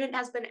the student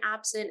has been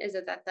absent? Is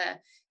it that the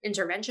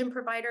intervention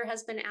provider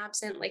has been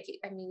absent?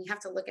 You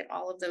have to look at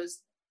all of those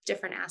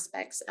different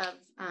aspects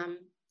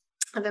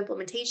of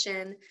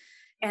implementation.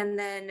 And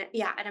then,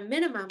 at a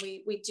minimum,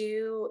 we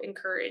do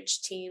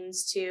encourage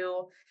teams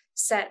to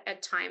set a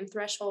time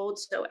threshold.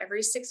 So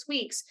every 6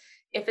 weeks,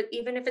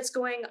 even if it's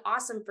going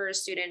awesome for a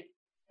student,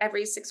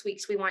 every 6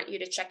 weeks, we want you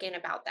to check in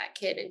about that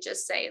kid and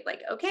just say,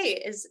 like,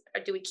 okay,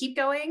 do we keep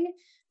going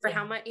for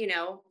how much,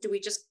 do we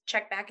just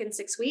check back in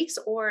 6 weeks,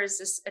 or is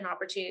this an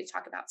opportunity to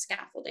talk about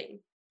scaffolding?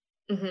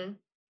 Mm-hmm.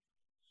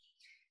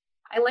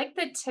 I like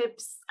the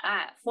tips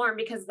form,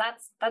 because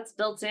that's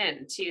built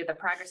into the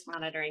progress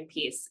monitoring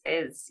piece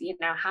is,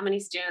 how many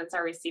students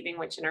are receiving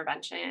which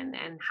intervention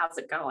and how's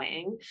it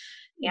going?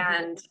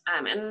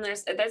 Mm-hmm. And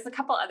there's a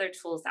couple other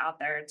tools out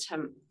there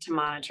to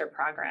monitor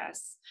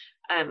progress.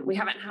 We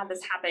haven't had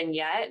this happen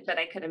yet, but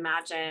I could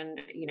imagine,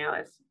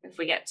 if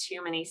we get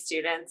too many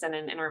students in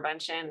an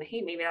intervention,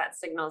 hey, maybe that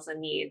signals a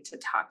need to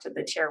talk to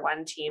the tier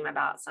 1 team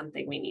about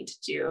something we need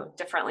to do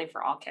differently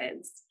for all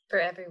kids.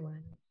 For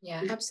everyone.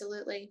 Yeah,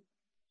 absolutely.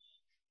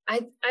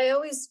 I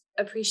always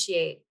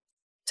appreciate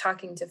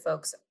talking to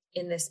folks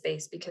in this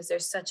space because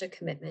there's such a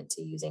commitment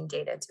to using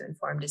data to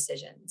inform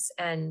decisions.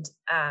 And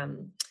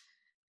I'm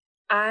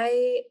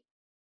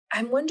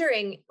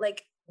wondering,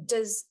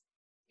 is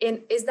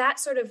that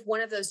sort of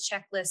one of those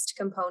checklist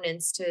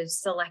components to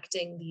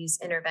selecting these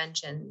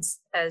interventions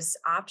as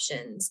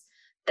options,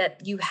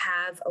 that you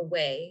have a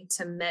way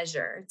to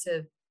measure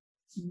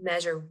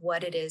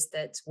what it is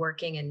that's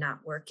working and not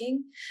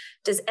working?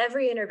 Does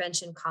every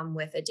intervention come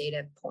with a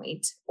data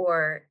point,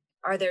 or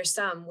are there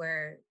some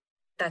where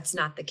that's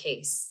not the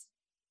case?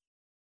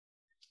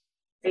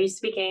 Are you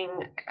speaking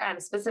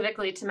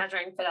specifically to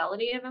measuring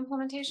fidelity of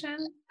implementation?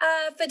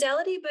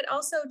 Fidelity, but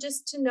also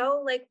just to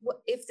know,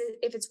 if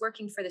it's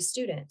working for the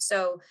student.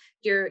 So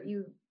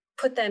you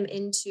put them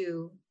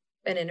into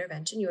an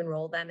intervention, you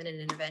enroll them in an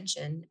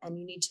intervention, and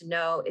you need to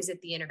know, is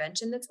it the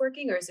intervention that's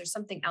working, or is there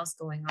something else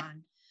going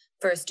on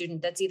for a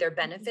student that's either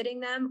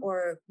benefiting them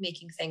or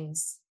making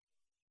things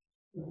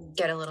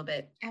get a little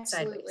bit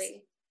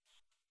sideways?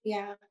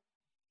 Yeah.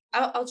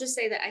 I'll just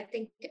say that I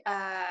think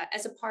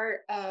as a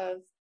part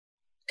of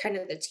kind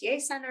of the TA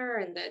center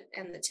and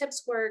the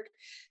tips work,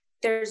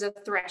 there's a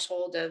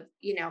threshold of,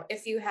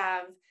 if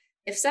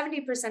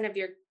 70% of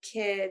your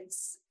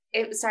kids,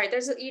 there's,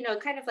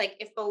 kind of like,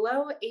 if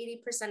below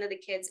 80% of the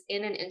kids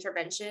in an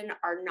intervention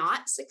are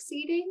not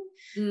succeeding,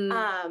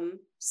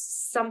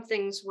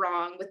 something's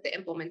wrong with the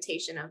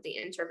implementation of the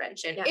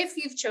intervention. Yeah. If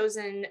you've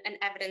chosen an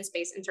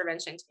evidence-based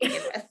intervention to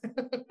begin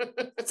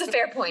with. That's a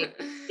fair point.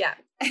 Yeah.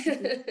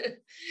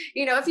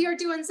 If you're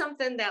doing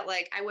something that,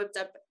 I whipped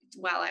up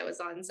while I was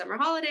on summer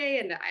holiday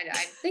and I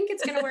think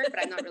it's going to work,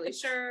 but I'm not really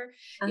sure,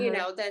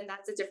 then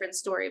that's a different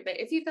story. But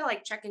if you feel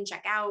like check and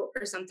check out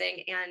or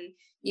something, and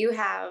you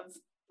have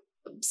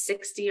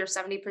 60 or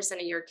 70%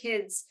 of your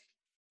kids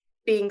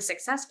being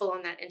successful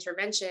in that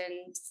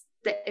intervention,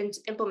 the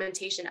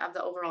implementation of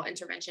the overall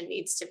intervention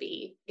needs to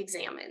be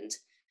examined.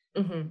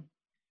 Mm-hmm.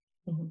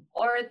 Mm-hmm.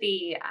 Or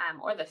the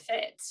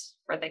fit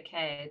for the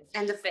kids.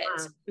 And the fit.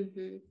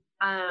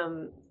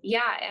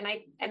 Yeah.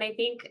 And I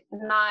think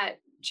not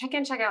check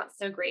in, check out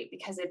so great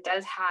because it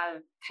does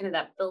have kind of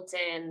that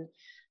built-in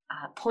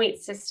point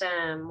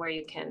system where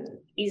you can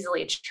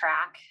easily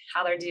track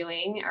how they're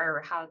doing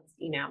or how it's,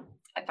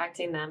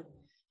 affecting them.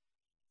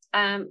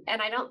 And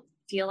I don't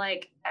feel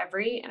like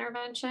every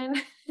intervention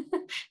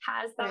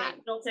has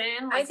that built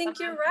in. I think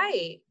you're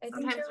right.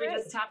 Sometimes we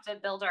just have to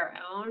build our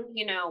own,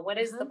 what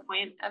is the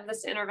point of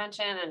this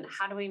intervention and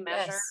how do we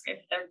measure if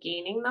they're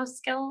gaining those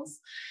skills?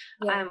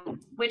 Yeah.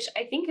 Which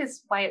I think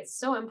is why it's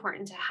so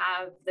important to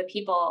have the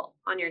people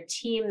on your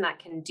team that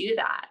can do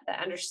that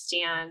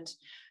understand,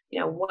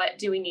 what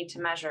do we need to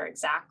measure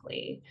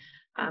exactly?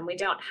 We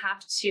don't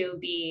have to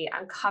be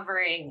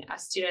uncovering a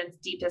student's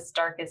deepest,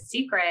 darkest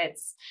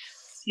secrets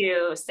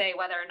to say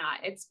whether or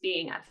not it's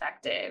being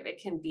effective.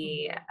 It can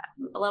be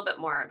a little bit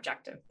more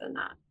objective than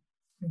that.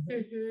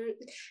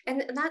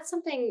 And that's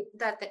something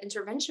that the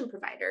intervention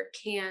provider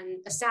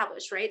can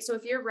establish, right? So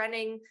if you're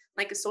running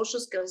like a social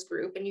skills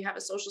group and you have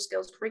a social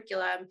skills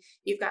curriculum,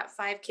 you've got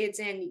 5 kids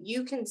in,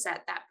 you can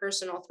set that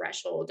personal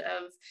threshold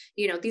of,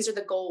 these are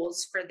the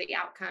goals for the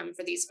outcome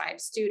for these 5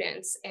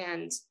 students.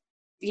 And,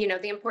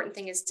 the important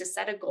thing is to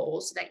set a goal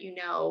so that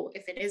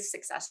if it is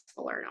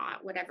successful or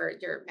not, whatever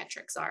your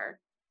metrics are.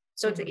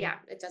 So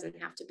it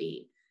doesn't have to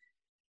be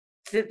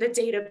the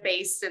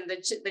database and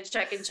the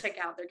check and check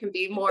out. There can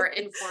be more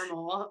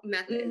informal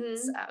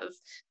methods of,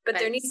 but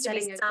there needs to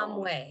be some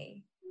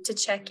way to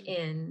check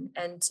in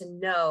and to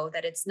know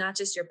that it's not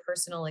just your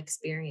personal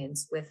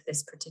experience with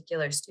this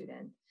particular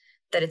student,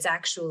 that it's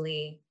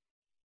actually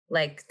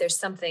like there's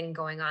something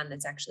going on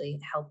that's actually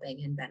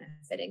helping and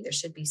benefiting. There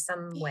should be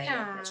some way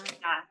of measuring.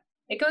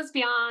 It goes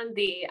beyond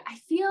I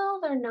feel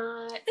they're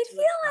not. I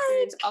feel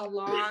like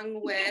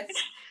along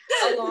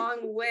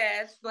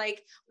with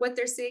like what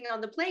they're seeing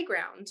on the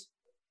playground.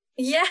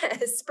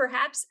 Yes,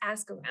 perhaps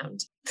ask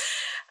around.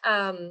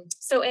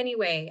 So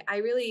anyway, I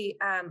really,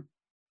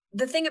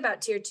 the thing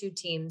about tier 2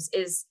 teams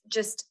is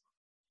just,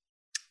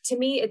 to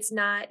me, it's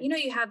not,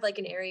 you have like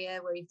an area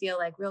where you feel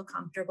like real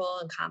comfortable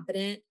and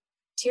confident.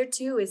 Tier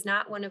 2 is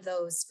not one of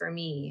those for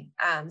me.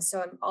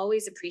 So I'm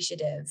always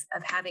appreciative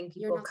of having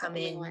people come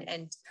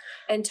in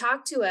and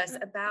talk to us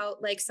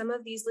about like some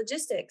of these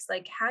logistics.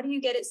 Like, how do you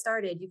get it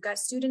started? You've got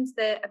students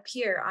that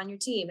appear on your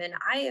team, and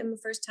I am a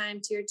first-time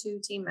tier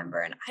 2 team member,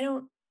 and I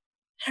don't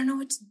know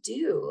what to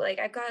do. Like,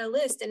 I've got a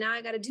list and now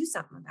I got to do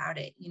something about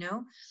it,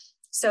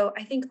 So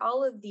I think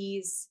all of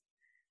these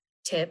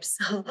tips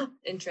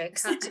and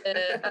tricks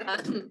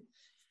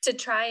to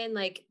try and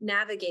like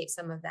navigate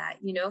some of that,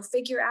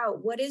 figure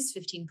out what is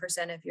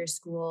 15% of your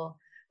school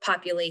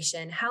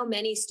population, how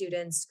many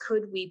students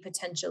could we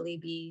potentially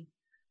be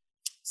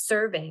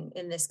serving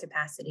in this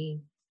capacity?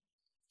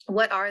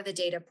 What are the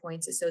data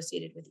points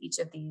associated with each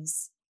of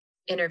these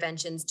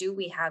interventions? Do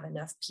we have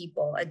enough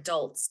people,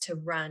 adults, to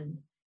run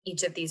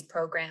each of these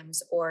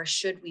programs, or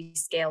should we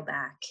scale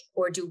back,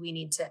 or do we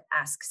need to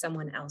ask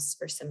someone else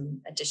for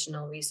some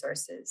additional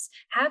resources?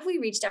 Have we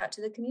reached out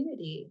to the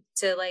community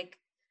to like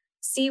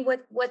see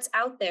what's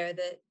out there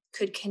that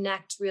could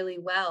connect really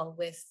well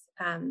with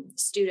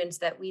students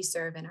that we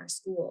serve in our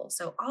school?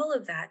 So all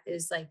of that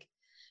is like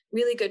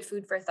really good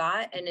food for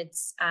thought. And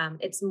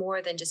it's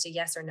more than just a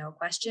yes or no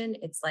question.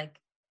 It's like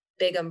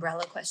big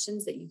umbrella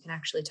questions that you can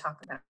actually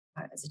talk about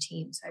as a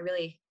team. So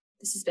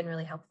this has been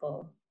really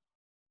helpful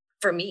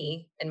for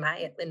me in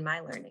my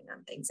learning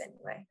on things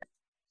anyway.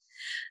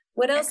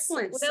 What else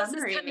is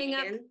coming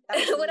up?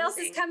 What else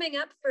is coming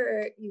up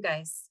for you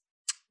guys?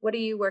 What are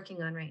you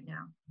working on right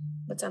now?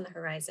 What's on the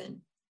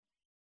horizon?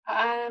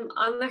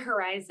 On the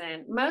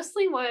horizon,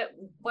 mostly what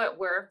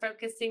we're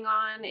focusing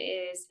on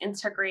is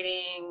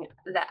integrating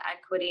the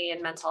equity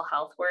and mental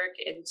health work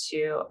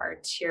into our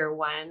tier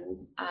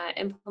 1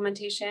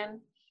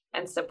 implementation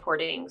and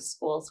supporting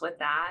schools with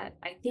that.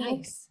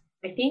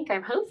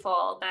 I'm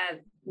hopeful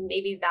that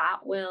maybe that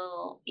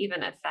will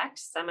even affect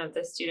some of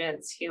the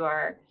students who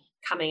are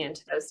coming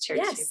into those tier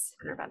 2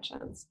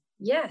 interventions.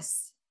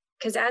 Yes,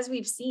 because as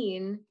we've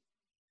seen,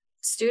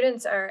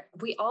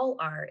 we all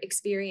are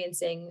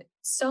experiencing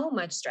so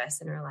much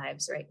stress in our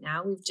lives right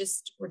now.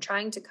 We're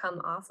trying to come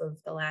off of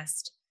the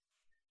last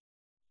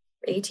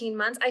 18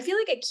 months. I feel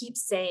like I keep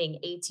saying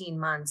 18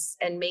 months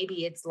and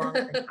maybe it's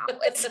longer now.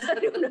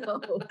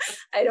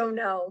 I don't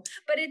know.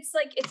 But it's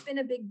like, it's been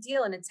a big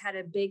deal and it's had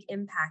a big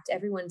impact.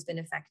 Everyone's been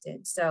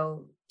affected.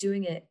 So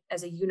doing it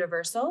as a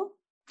universal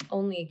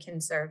only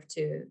can serve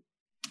to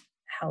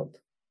help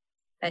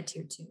at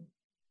tier 2.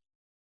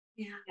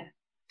 Yeah.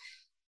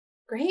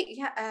 Great.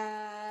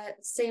 Yeah.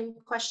 Same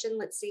question.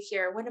 Let's see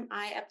here. What am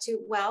I up to?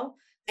 Well,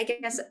 I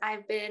guess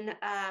I've been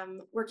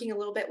working a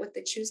little bit with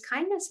the Choose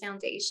Kindness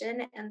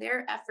Foundation and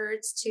their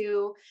efforts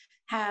to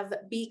have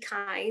Be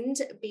Kind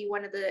be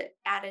one of the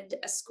added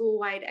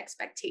school-wide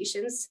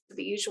expectations,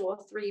 the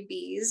usual 3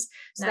 Bs.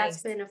 So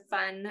That's been a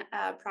fun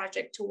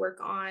project to work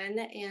on.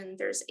 And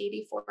there's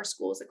 84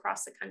 schools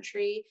across the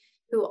country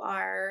who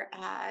are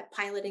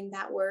piloting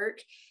that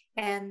work.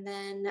 And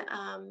then,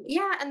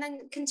 and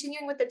then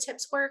continuing with the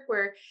tips work,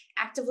 we're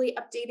actively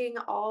updating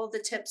all the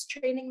tips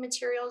training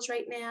materials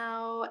right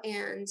now.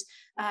 And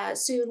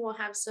soon we'll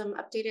have some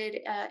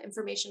updated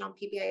information on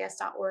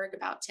pbis.org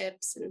about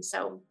tips. And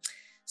so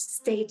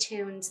stay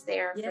tuned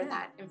there for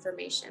that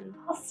information.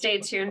 I'll stay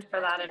tuned for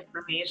that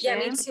information.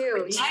 Yeah, me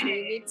too.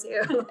 Me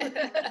too.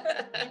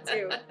 Me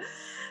too.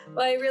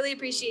 Well, I really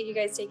appreciate you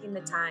guys taking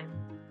the time.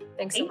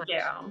 Thanks so much.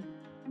 Thank you.